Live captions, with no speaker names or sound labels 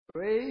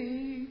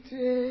Great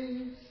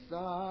is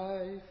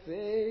thy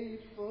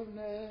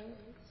faithfulness.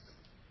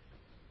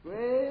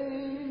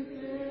 Great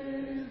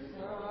is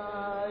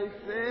thy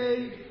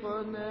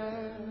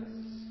faithfulness.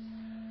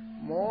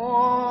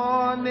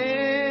 Morning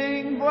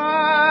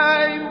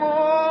by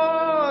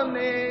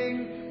morning,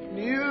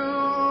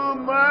 new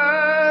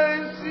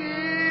mercies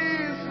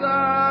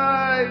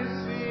I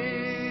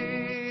see.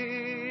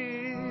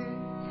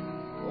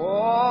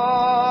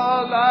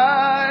 All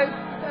I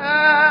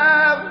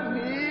have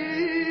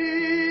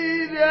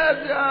needed,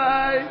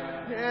 thy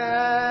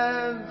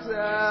hands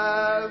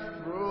have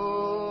provided.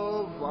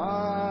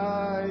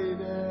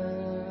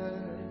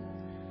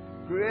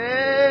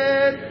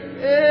 Great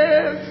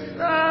is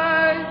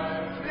thy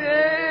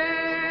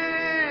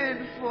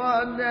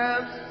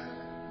faithfulness,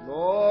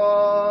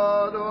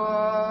 Lord,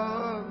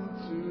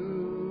 unto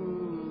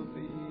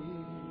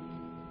thee.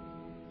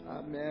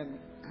 Amen.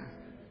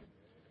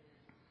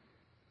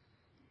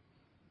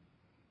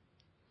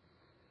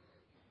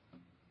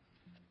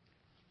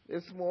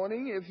 This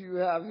morning, if you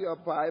have your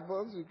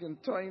Bibles, you can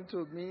turn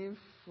to me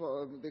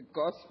for the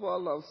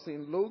Gospel of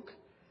St. Luke,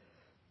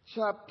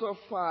 chapter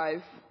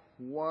 5,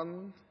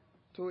 1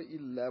 to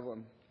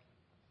 11.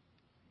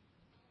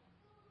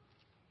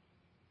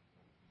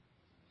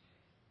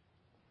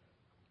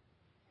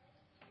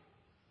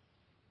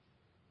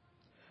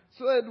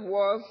 So it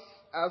was,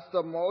 as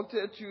the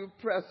multitude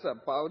pressed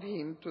about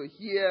him to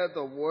hear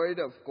the word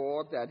of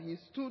God, that he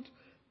stood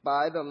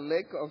by the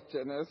lake of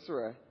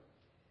Gennesaret,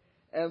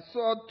 and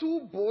saw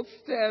two boats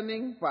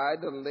standing by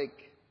the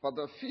lake, but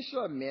the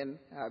fishermen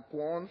had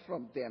gone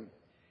from them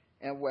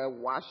and were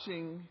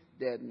washing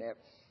their nets.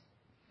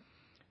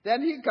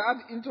 Then he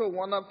got into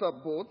one of the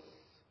boats,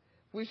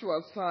 which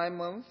was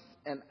Simon's,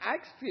 and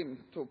asked him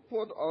to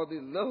put out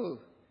a little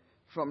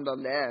from the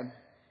land.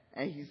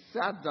 And he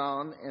sat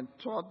down and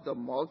taught the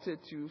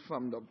multitude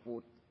from the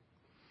boat.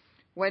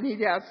 When he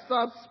had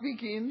stopped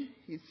speaking,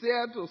 he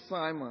said to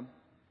Simon,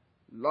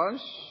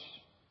 "Launch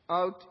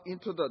out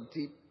into the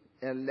deep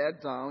and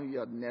let down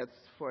your nets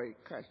for a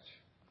catch."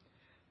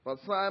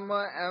 But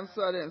Simon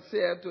answered and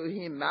said to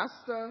him,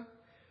 "Master,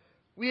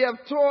 we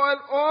have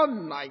toiled all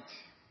night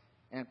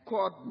and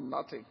caught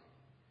nothing.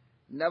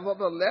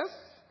 Nevertheless,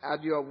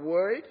 at your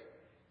word,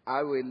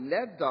 I will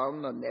let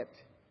down the net."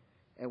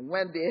 And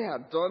when they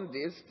had done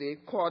this, they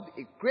caught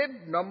a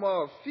great number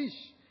of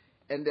fish,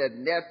 and their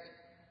net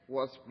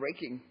was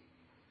breaking.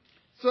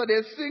 So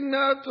they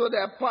signaled to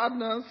their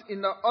partners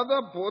in the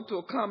other boat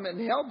to come and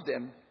help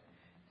them.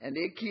 And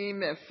they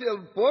came and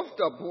filled both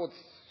the boats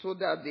so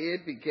that they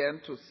began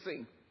to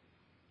sink.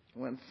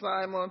 When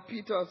Simon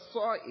Peter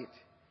saw it,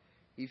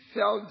 he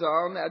fell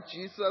down at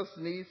Jesus'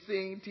 knees,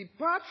 saying,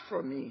 "Depart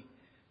from me,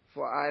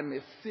 for I am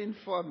a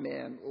sinful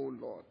man, O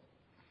Lord."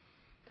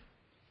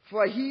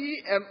 For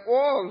he and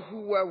all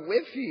who were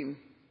with him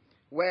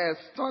were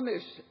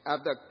astonished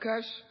at the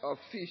catch of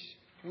fish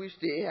which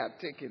they had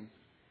taken.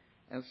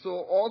 And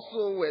so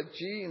also were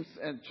James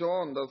and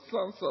John, the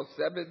sons of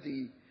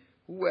Zebedee,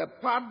 who were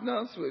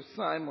partners with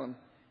Simon.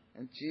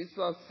 And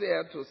Jesus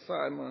said to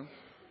Simon,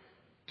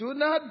 "Do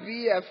not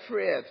be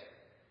afraid.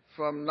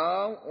 From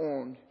now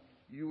on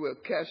you will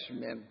catch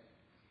men."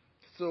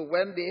 So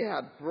when they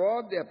had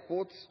brought their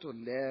boats to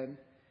land,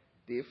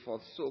 they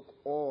forsook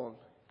all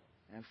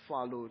and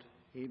followed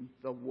him.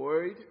 The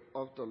word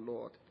of the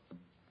Lord.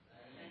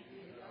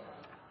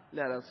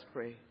 Let us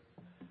pray.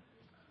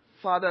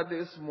 Father,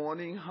 this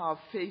morning, how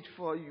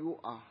faithful you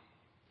are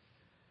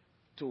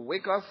to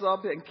wake us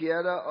up and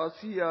gather us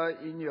here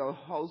in your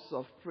house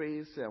of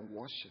praise and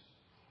worship.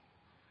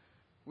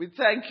 We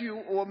thank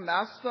you, O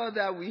Master,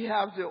 that we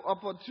have the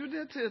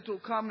opportunity to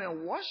come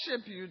and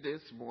worship you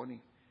this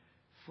morning.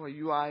 For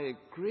you are a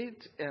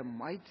great and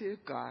mighty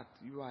God.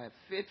 You are a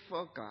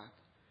faithful God.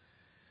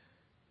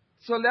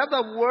 So let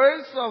the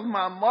words of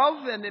my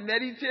mouth and the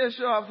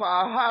meditation of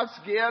our hearts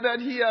gathered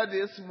here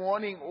this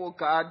morning, O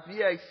God,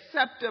 be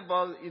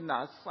acceptable in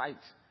our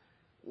sight.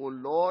 O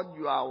Lord,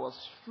 you are our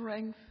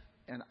strength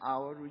and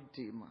our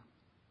Redeemer.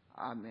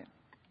 Amen.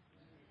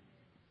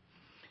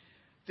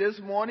 This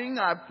morning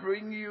I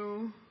bring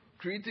you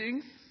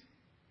greetings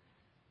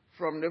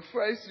from the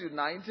First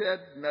United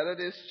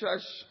Methodist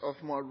Church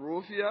of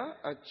Monrovia,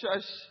 a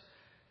church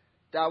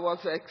that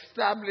was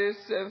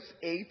established since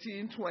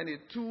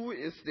 1822.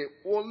 It's the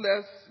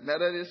oldest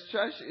Methodist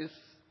church. It's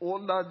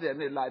older than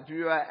the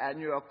Liberia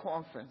Annual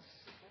Conference.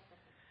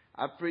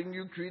 I bring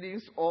you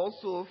greetings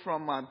also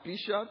from my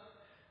bishop,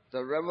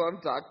 the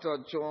Reverend Dr.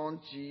 John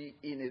G.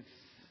 Innes.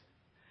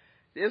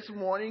 This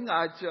morning,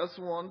 I just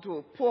want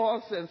to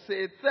pause and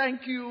say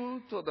thank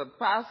you to the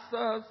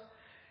pastors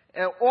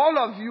and all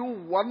of you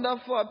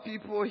wonderful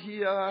people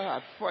here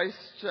at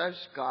First Church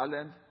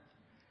Garland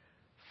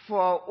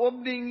for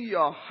opening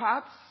your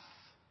hearts,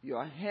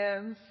 your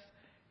hands,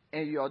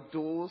 and your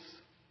doors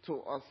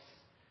to us,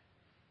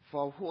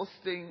 for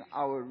hosting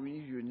our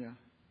reunion.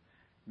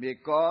 May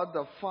God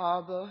the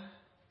Father,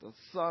 the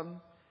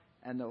Son,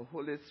 and the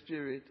Holy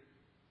Spirit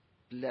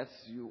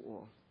bless you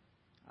all.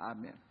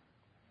 Amen.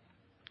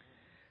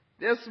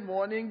 This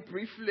morning,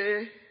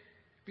 briefly,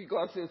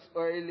 because it's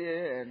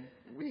early and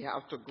we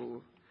have to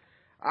go.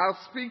 I'll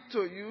speak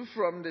to you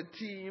from the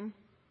theme,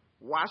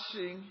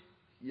 washing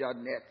your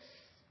nets.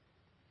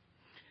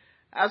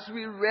 As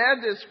we read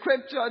the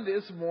scripture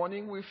this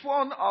morning, we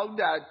found out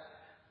that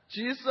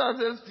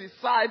Jesus'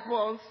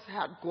 disciples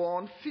had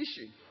gone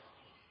fishing.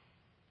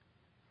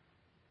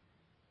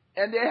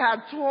 And they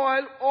had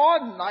toiled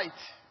all night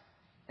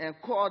and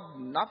caught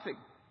nothing.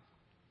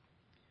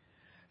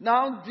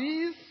 Now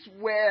these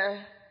were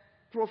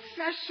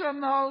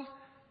professional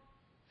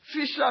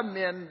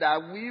fishermen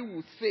that we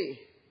would say.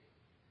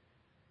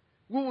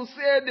 We would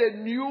say they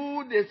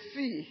knew the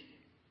sea.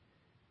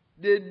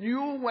 They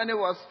knew when it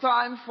was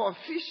time for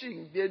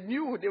fishing. They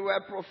knew they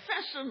were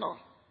professional.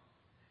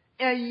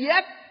 And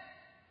yet,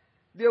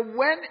 they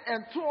went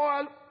and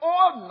toiled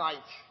all night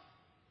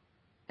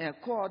and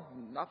caught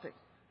nothing.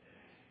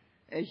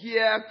 And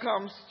here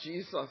comes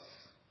Jesus.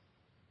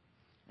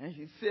 And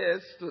he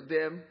says to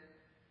them,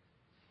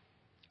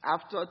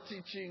 after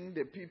teaching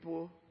the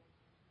people,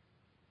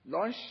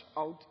 launch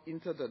out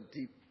into the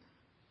deep.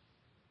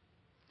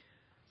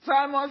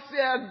 Simon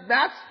said,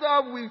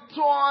 Master, we've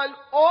toiled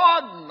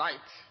all night,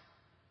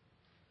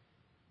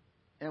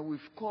 and we've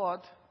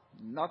caught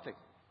nothing.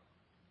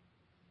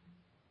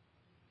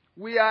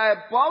 We are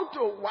about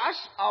to wash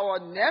our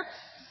nets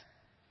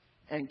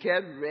and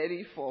get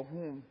ready for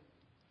home.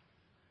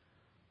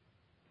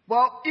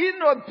 But in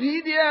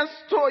obedience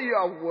to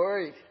your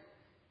word,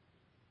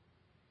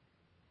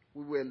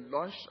 we will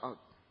launch out.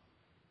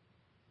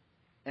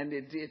 And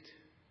they did.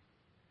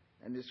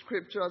 And the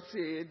scriptures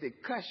say the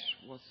catch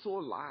was so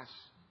large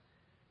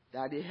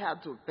that they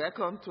had to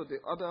beckon to the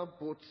other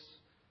boats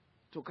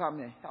to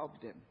come and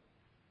help them.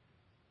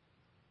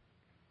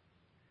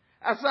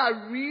 As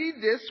I read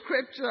this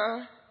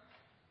scripture,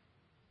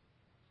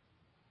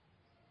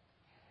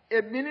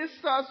 it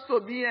ministers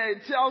to me and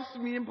it tells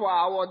me about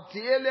our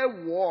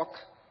daily walk.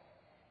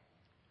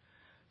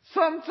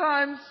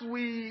 Sometimes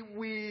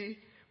we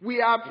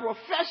are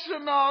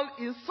professional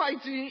in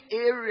certain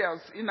areas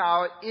in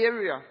our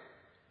area.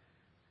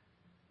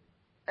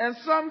 And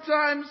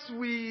sometimes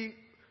we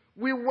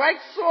work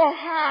so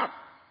hard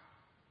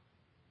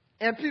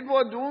and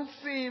people don't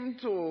seem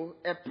to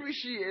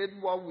appreciate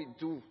what we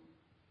do.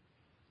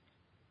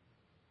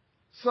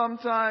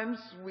 Sometimes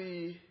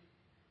we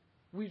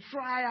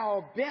try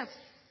our best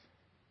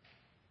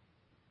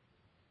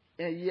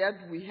and yet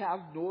we have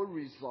no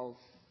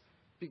results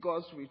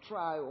because we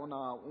try on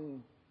our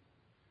own.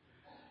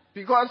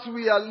 Because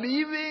we are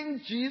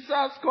leaving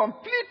Jesus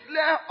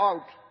completely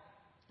out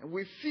and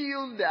we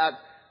feel that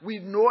we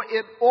know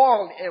it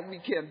all and we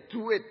can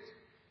do it.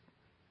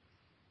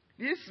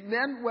 These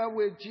men were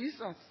with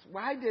Jesus.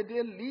 Why did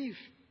they leave?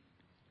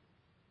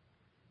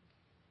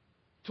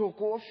 To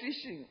go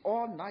fishing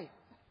all night.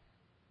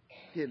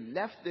 They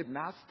left the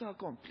master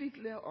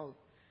completely out.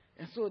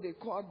 And so they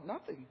caught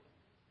nothing.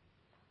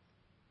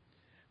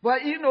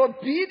 But in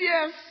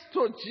obedience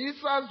to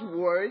Jesus'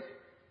 word,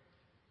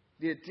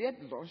 they did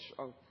launch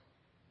out.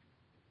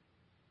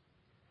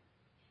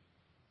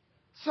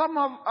 Some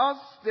of us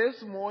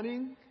this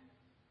morning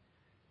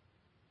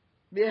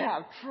may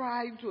have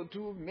tried to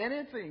do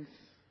many things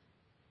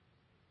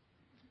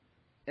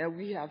and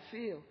we have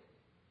failed.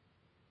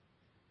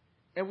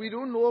 And we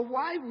don't know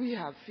why we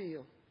have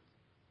failed.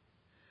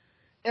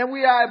 And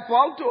we are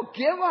about to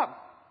give up.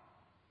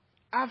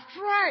 I've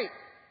tried.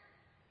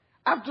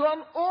 I've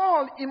done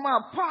all in my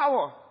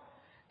power.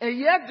 And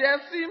yet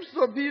there seems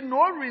to be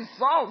no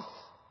results.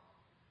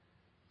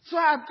 So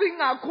I think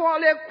I call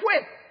it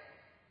quit.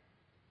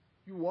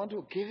 You want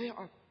to give it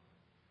up.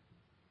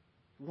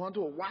 You want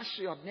to wash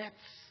your nets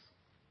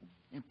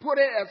and put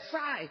it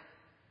aside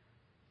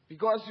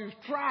because you've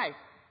tried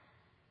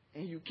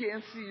and you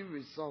can't see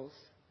results.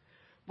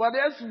 But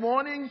this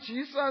morning,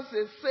 Jesus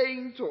is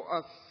saying to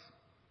us,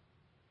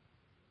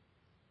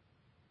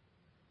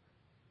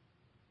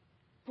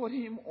 put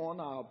him on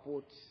our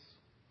boats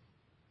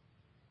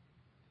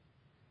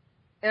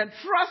and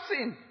trust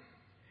him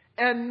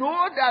and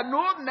know that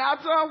no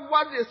matter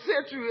what the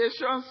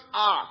situations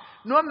are,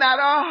 no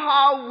matter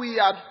how we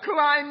are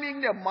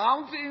climbing the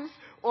mountains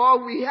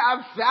or we have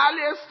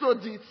valleys to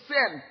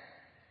descend,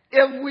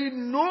 if we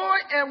know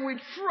and we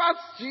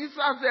trust Jesus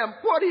and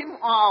put him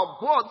on our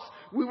boats,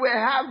 we will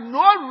have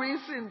no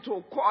reason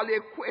to call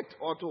it quit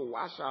or to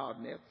wash our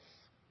nets.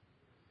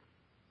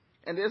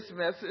 And this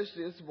message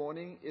this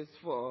morning is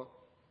for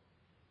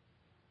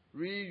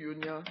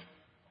Reunion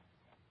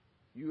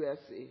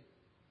USA.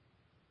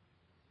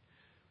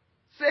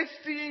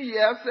 16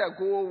 years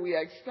ago, we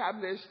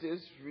established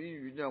this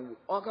reunion. We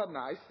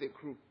organized the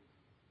group.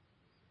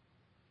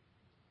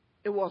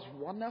 It was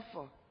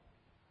wonderful.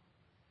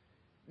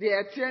 The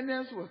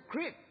attendance was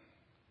great.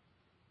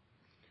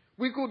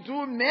 We could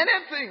do many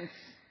things.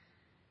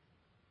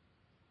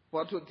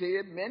 But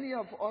today, many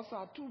of us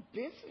are too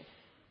busy.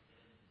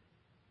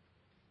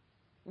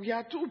 We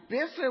are too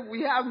busy.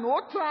 We have no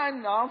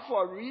time now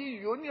for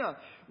reunion.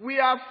 We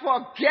are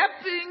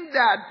forgetting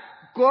that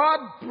God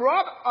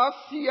brought us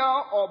here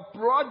or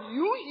brought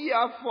you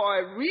here for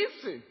a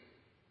reason.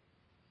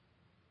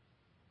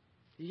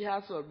 He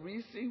has a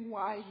reason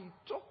why he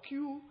took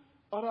you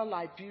out of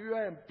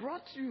Liberia and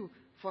brought you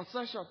for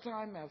such a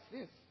time as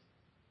this.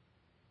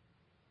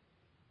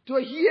 To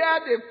hear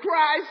the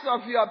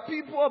cries of your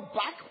people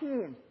back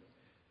home.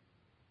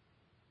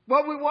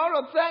 But we want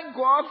to thank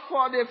God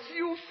for the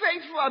few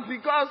faithful,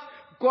 because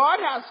God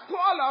has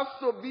called us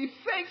to be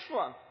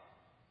faithful.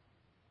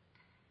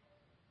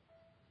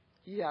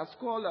 He has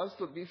called us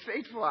to be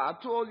faithful. I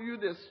told you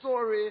the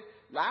story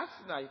last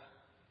night.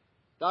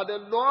 That the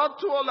Lord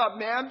told a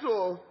man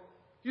to,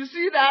 you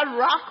see that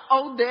rock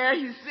out there?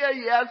 He said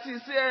yes. He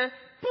said,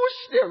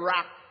 push the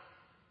rock.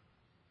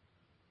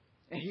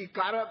 And he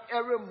got up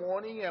every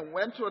morning and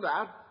went to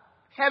that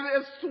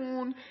heavy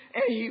stone,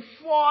 and he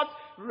fought,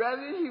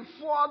 he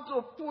fought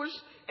to push,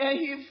 and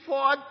he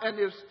fought, and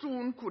the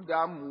stone could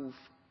not move.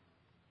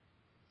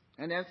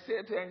 And then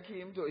Satan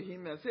came to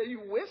him and said,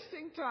 you're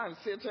wasting time.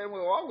 Satan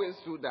will always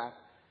do that.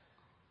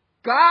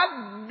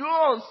 God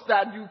knows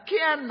that you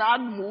cannot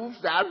move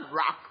that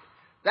rock.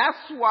 That's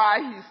why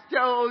he's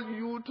telling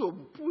you to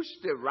push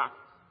the rock.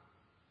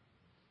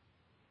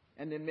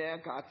 And the man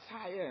got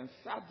tired and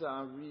sat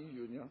down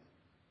reunion.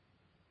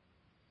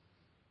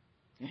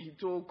 And he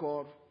told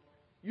God,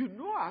 you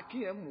know I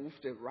can't move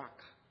the rock.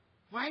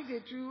 Why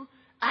did you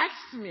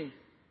ask me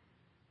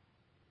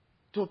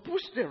to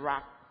push the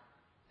rock?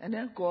 And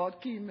then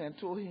God came and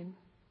told him,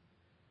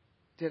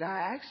 did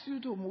I ask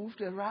you to move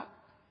the rock?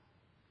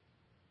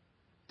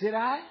 Did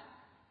I?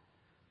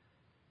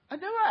 I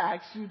never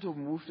asked you to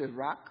move the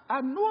rock.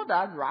 I know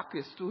that rock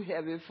is too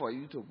heavy for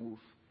you to move.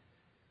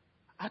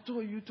 I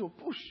told you to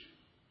push.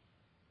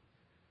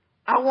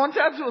 I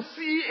wanted to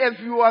see if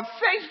you are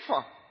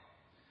faithful.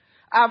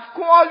 I've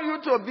called you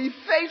to be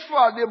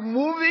faithful. The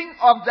moving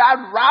of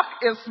that rock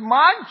is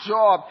my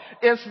job.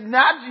 It's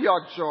not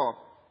your job.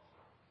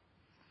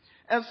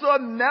 And so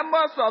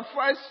members of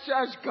First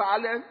Church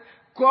Garland,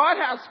 God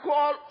has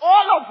called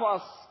all of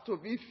us to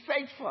be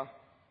faithful.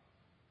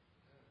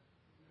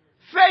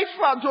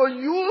 Faithful to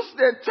use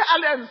the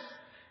talents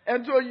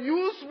and to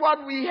use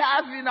what we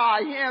have in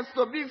our hands,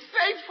 to be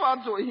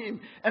faithful to him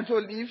and to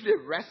leave the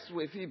rest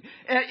with him.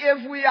 And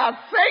if we are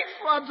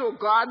faithful to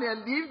God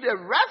and leave the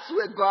rest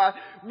with God,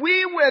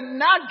 we will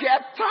not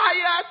get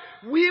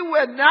tired. We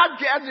will not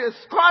get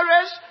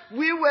discouraged.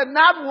 We will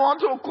not want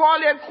to call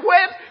it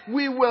quit.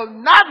 We will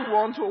not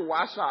want to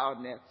wash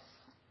our nets.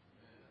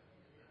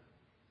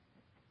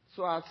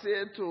 So I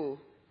said to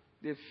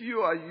the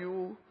few of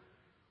you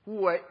who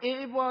were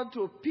able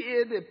to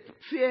pay the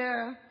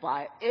fare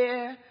by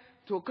air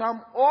to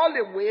come all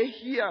the way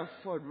here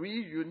for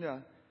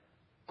reunion,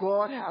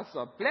 God has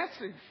a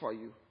blessing for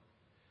you.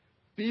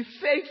 Be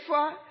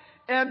faithful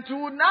and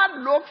do not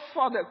look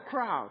for the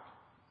crowd.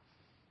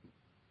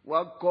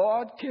 What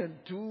God can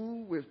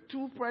do with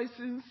 2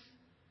 persons,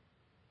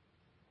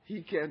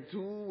 he can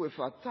do with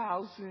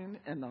 1,000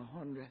 and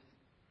 100.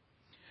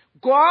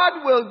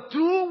 God will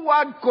do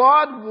what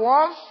God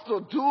wants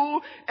to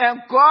do, and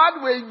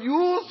God will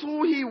use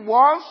who he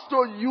wants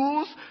to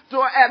use to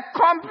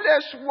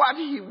accomplish what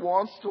he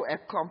wants to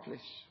accomplish.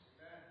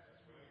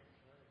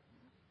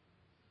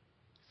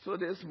 So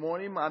this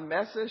morning, my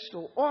message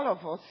to all of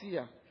us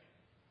here,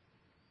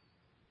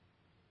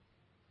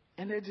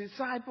 and the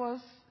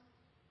disciples,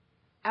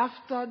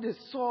 after they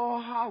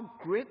saw how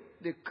great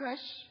the catch,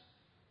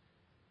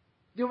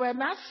 they were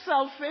not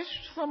selfish.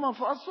 Some of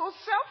us were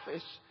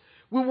selfish.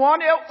 We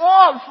want it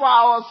all for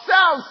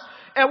ourselves,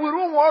 and we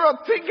don't want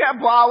to think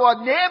about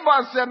our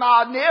neighbors and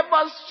our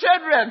neighbors'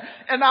 children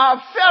and our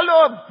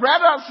fellow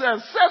brothers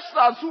and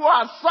sisters who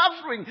are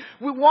suffering.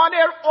 We want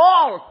it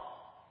all.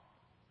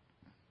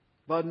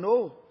 But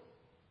no,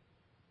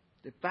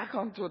 they back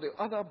onto the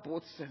other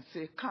boats and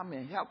say, come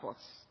and help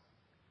us.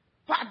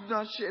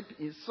 Partnership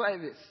in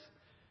service.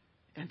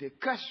 And the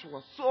catch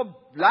was so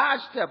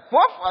large that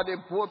both of the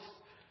boats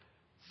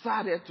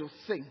started to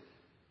sink.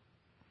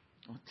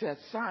 Until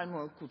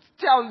Simon could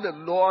tell the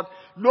Lord,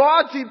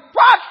 Lord,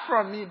 depart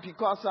from me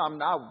because I'm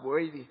not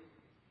worthy.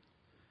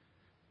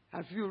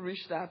 Have you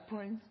reached that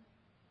point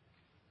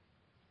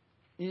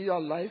in your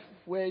life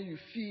where you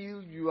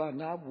feel you are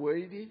not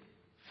worthy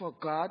for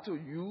God to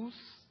use?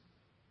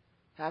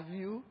 Have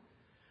you?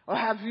 Or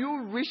have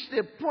you reached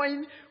the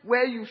point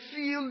where you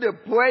feel the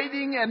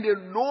burden and the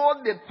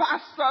load the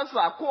pastors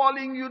are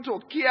calling you to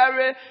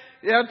carry?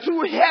 They're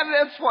too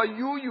heavy for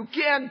you. You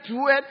can't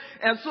do it.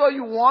 And so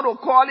you want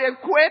to call it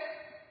quit?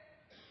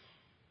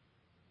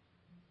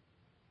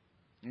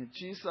 And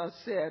Jesus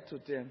said to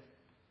them,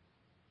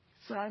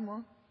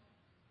 Simon,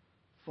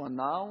 for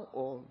now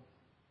on,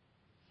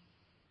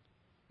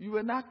 you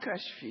will not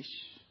catch fish.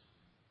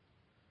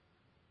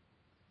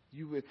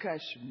 You will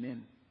catch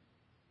men.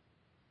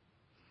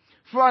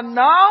 From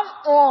now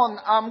on,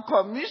 I'm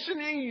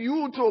commissioning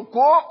you to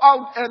go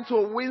out and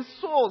to win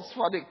souls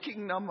for the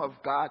kingdom of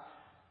God.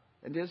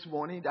 And this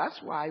morning, that's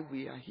why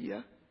we are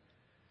here.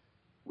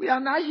 We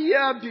are not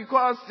here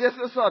because this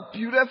is a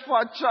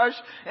beautiful church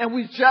and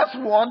we just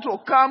want to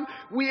come.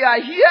 We are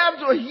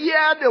here to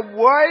hear the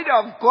word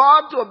of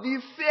God, to be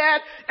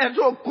fed, and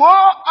to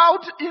go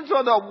out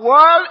into the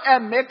world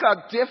and make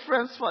a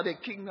difference for the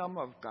kingdom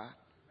of God.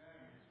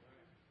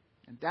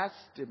 And that's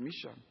the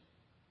mission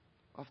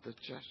of the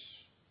church.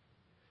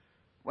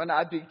 When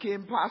I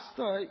became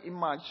pastor in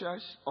my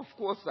church, of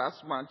course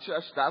that's my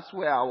church, that's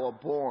where I was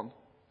born.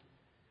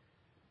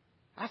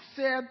 I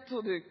said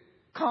to the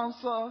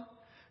council,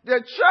 the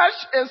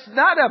church is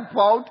not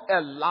about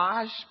a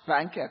large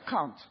bank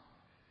account,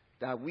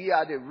 that we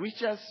are the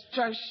richest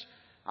church,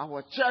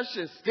 our church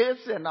is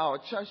this and our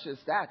church is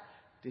that.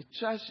 The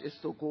church is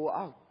to go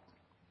out.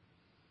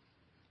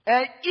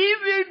 And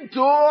even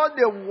though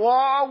the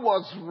war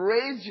was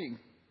raging,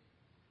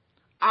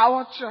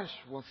 our church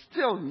was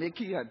still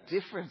making a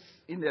difference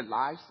in the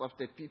lives of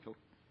the people.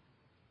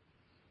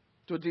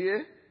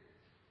 Today,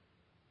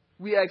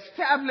 we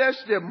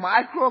established the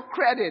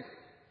microcredit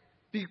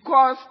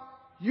because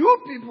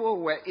you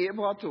people were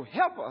able to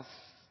help us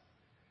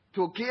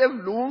to give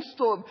loans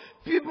to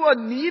people,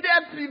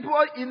 needed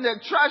people in the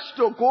church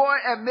to go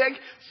and make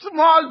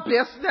small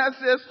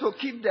businesses to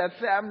keep their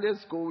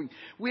families going.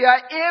 We are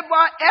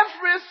able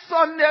every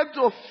Sunday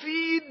to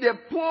feed the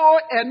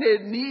poor and the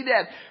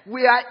needed.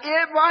 We are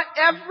able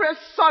every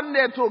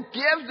Sunday to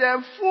give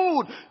them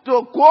food,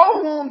 to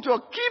go home, to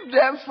keep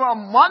them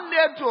from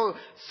Monday to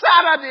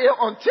Saturday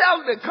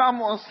until they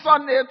come on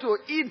Sunday to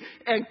eat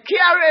and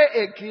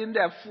carry again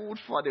their food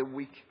for the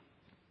week.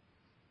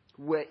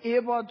 We're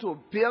able to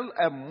build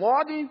a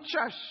modern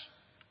church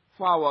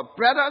for our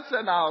brothers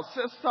and our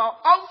sisters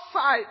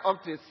outside of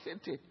the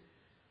city.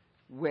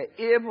 We're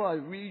able to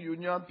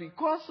reunion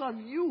because of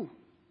you.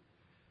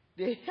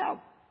 They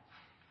help.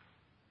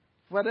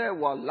 Whether it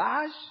was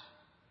large,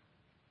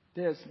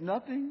 there's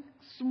nothing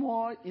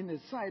small in the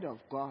sight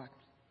of God.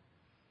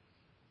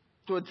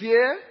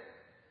 Today,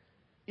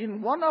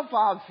 in one of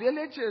our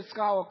villages,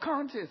 our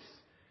counties,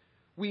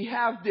 we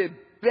have the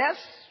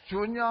best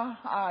junior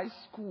high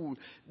school,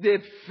 the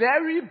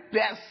very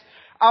best.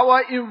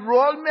 Our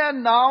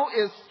enrollment now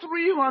is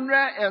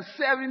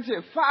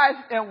 375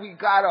 and we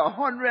got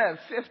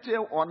 150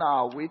 on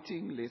our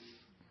waiting list.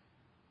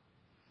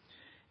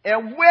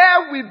 And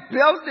where we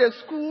built the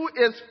school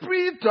is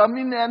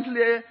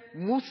predominantly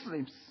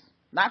Muslims,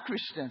 not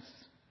Christians.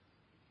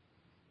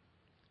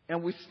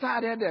 And we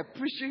started a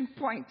preaching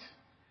point.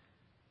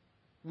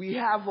 We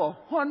have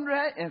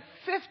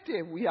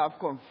 150 we have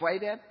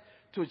converted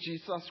to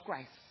Jesus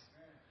Christ.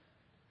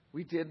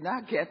 We did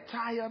not get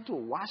tired to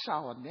wash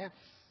our nets.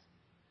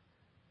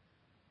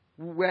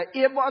 We were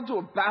able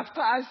to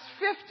baptize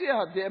 50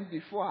 of them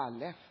before I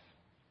left.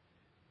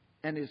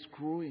 And it's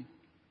growing.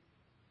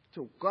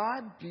 To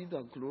God be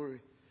the glory.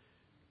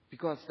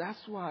 Because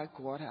that's why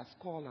God has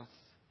called us.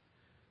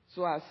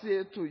 So I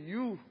say to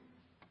you,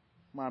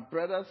 my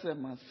brothers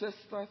and my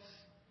sisters,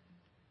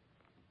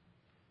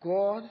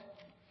 God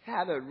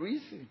had a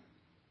reason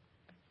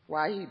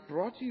why He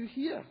brought you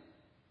here.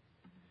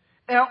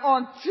 And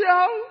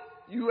until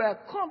you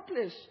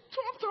accomplish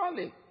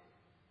totally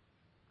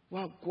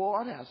what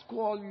God has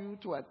called you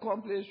to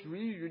accomplish,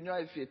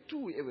 reunion, if you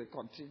do, it will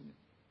continue.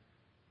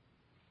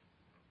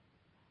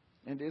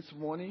 And this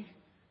morning,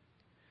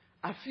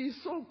 I feel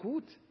so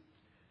good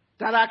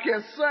that I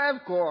can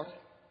serve God.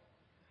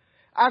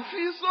 I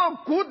feel so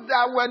good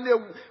that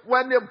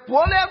when the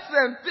bullets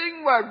and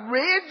things were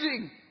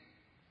raging,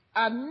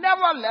 I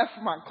never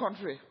left my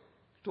country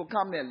to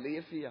come and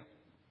live here.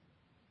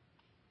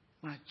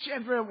 My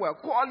children were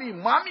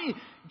calling, Mommy,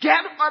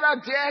 get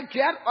out there,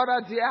 get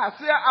out there. I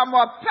said, I'm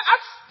a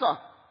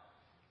pastor.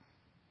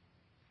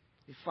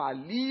 If I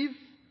leave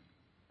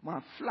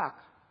my flock,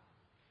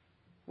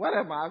 what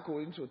am I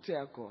going to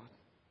tell God?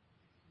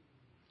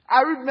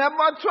 I remember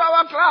 12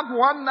 o'clock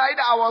one night,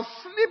 I was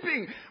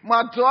sleeping.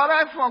 My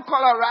daughter from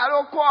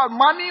Colorado called,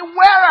 Mommy,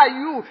 where are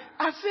you?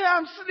 I said,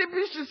 I'm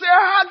sleeping. She said,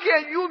 how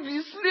can you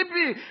be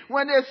sleeping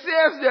when they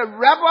say the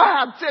rebel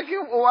have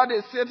taken over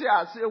the city?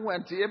 I said,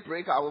 when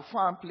daybreak, I will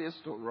find a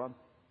place to run.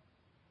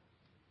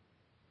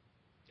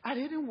 I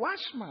didn't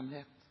wash my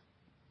net.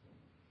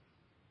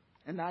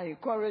 And I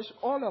encourage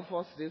all of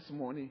us this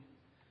morning,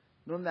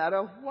 no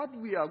matter what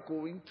we are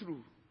going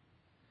through,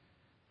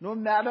 no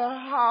matter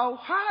how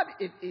hard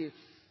it is,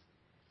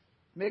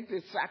 make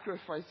the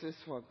sacrifices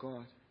for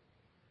God.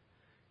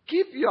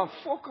 Keep your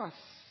focus.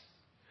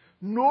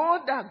 Know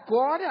that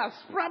God has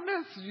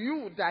promised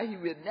you that He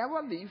will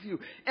never leave you.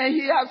 And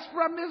He has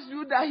promised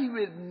you that He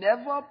will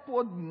never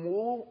put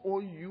more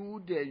on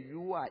you than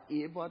you are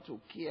able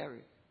to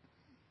carry.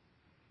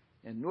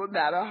 And no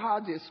matter how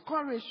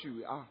discouraged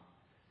you are,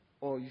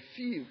 or you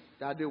feel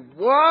that the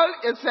world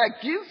is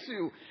against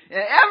you,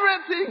 and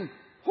everything,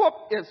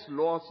 hope is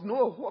lost.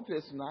 No, hope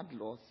is not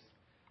lost.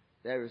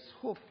 There is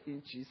hope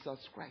in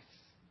Jesus Christ.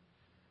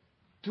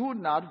 Do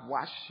not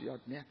wash your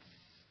nets.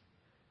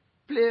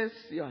 Place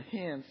your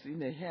hands in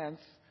the hands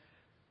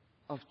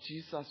of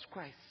Jesus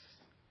Christ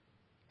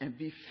and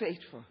be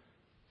faithful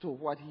to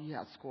what He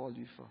has called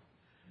you for.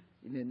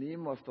 In the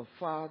name of the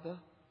Father,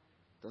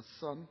 the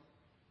Son,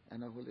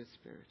 and the Holy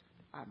Spirit.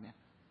 Amen.